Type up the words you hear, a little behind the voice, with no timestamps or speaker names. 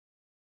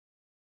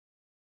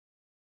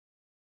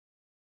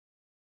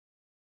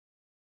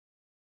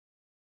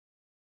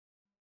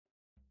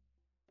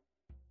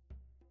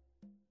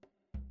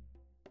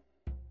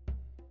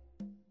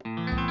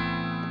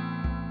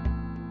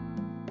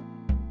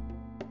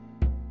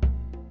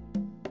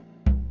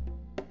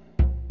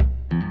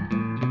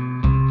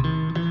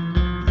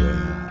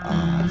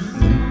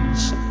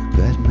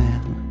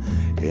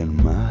in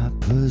my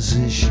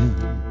position.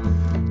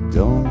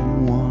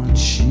 Don't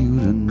want you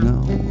to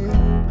know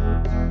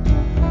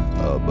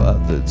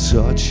about the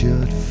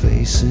tortured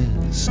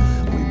faces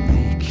we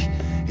make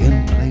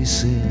in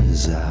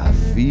places I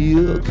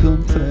feel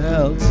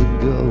compelled to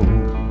go.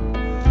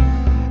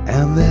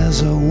 And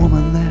there's a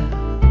woman there,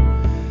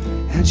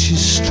 and she's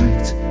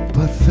strict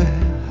but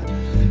fair,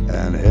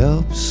 and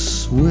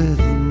helps with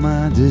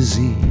my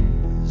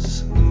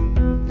disease.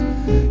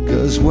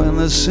 'Cause when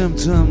the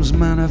symptoms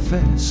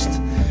manifest,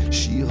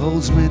 she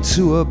holds me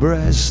to her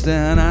breast,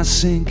 and I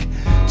sink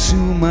to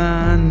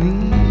my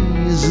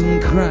knees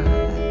and cry,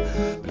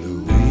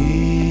 Louise,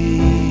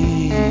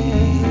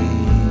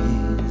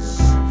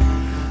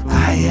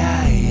 ay,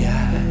 ay, ay.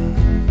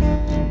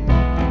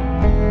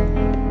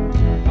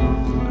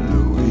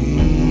 Louise,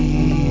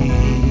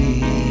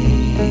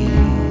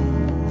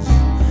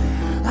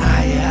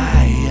 ay,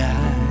 ay, ay.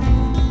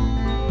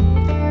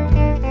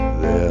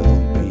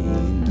 There'll be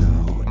no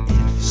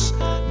ifs,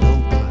 no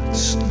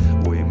buts.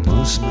 We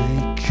must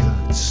make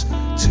cuts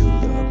to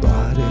the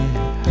body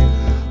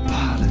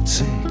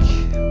politic,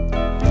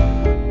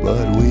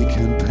 but we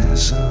can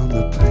pass on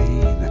the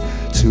pain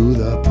to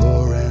the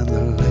poor and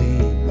the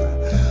lame,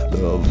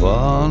 the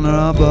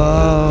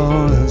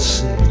vulnerable and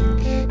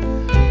sick.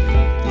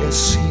 You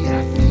see,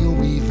 I feel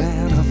we've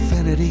an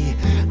affinity.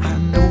 I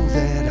know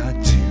that I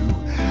do.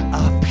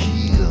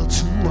 Appeal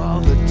to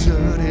all the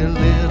dirty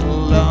little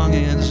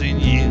longings in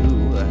you.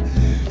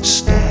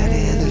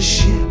 Steady the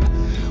ship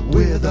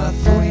with a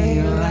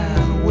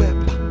 3-line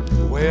whip.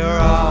 We're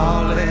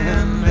all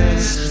in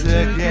this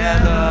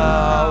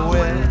together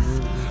with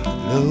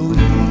Louise.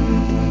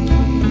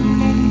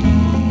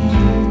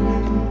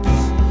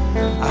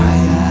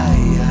 Ay,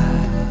 ay, ay.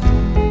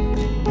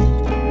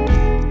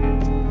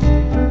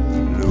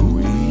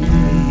 Louise.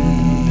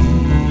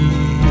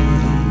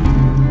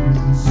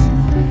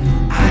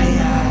 Ay,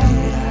 ay,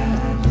 ay.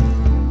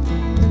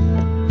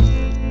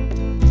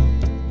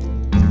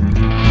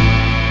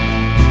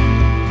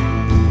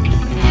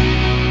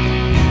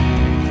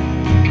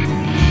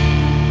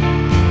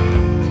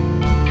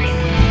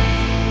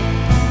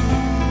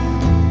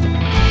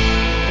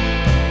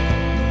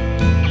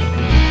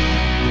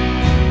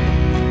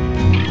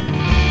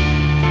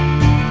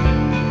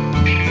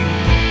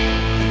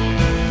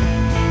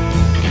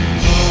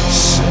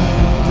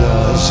 Send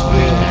us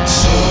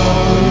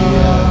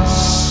victorious,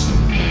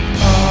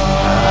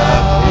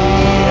 happy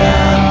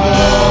and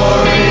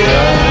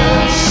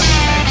glorious.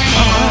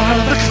 Come out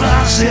of the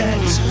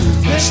closet.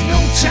 There's no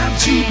time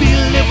to be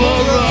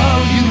liberal.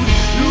 You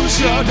lose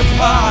your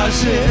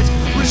deposit.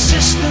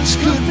 Resistance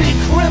could be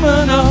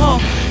criminal.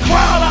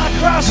 Crawl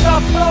across the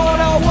floor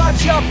to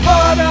watch your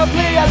father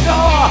play a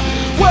door,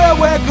 where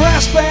we're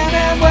grasping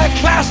and we're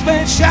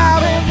clasping,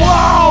 shouting,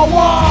 war,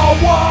 war,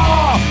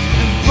 war.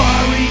 And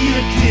bury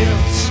your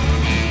guilt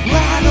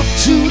right up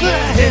to the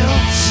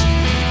hilt.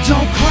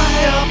 Don't cry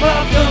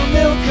about the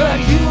milk of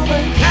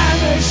humankind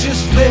that's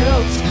just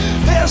spilt.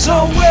 There's a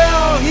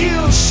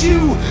well-heeled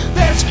shoe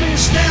that's been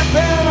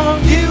stamping on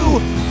you.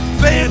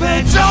 Baby,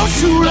 don't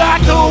you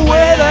like the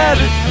way that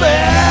it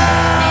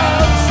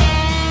feels?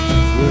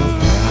 We'll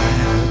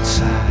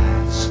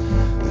prioritize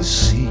the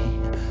sea,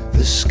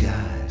 the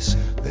skies.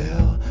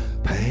 They'll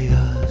pay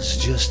us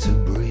just to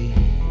breathe.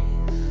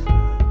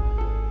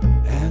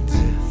 And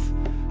if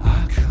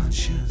our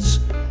conscience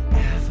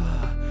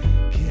ever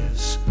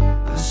gives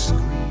a squeeze,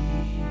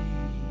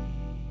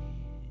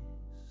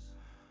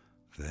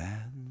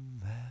 then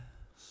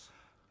there's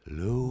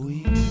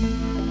Louise.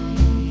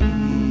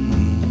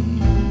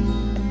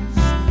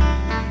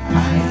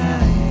 Ay,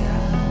 ay, ay.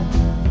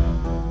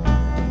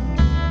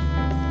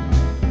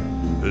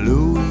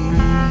 Louise.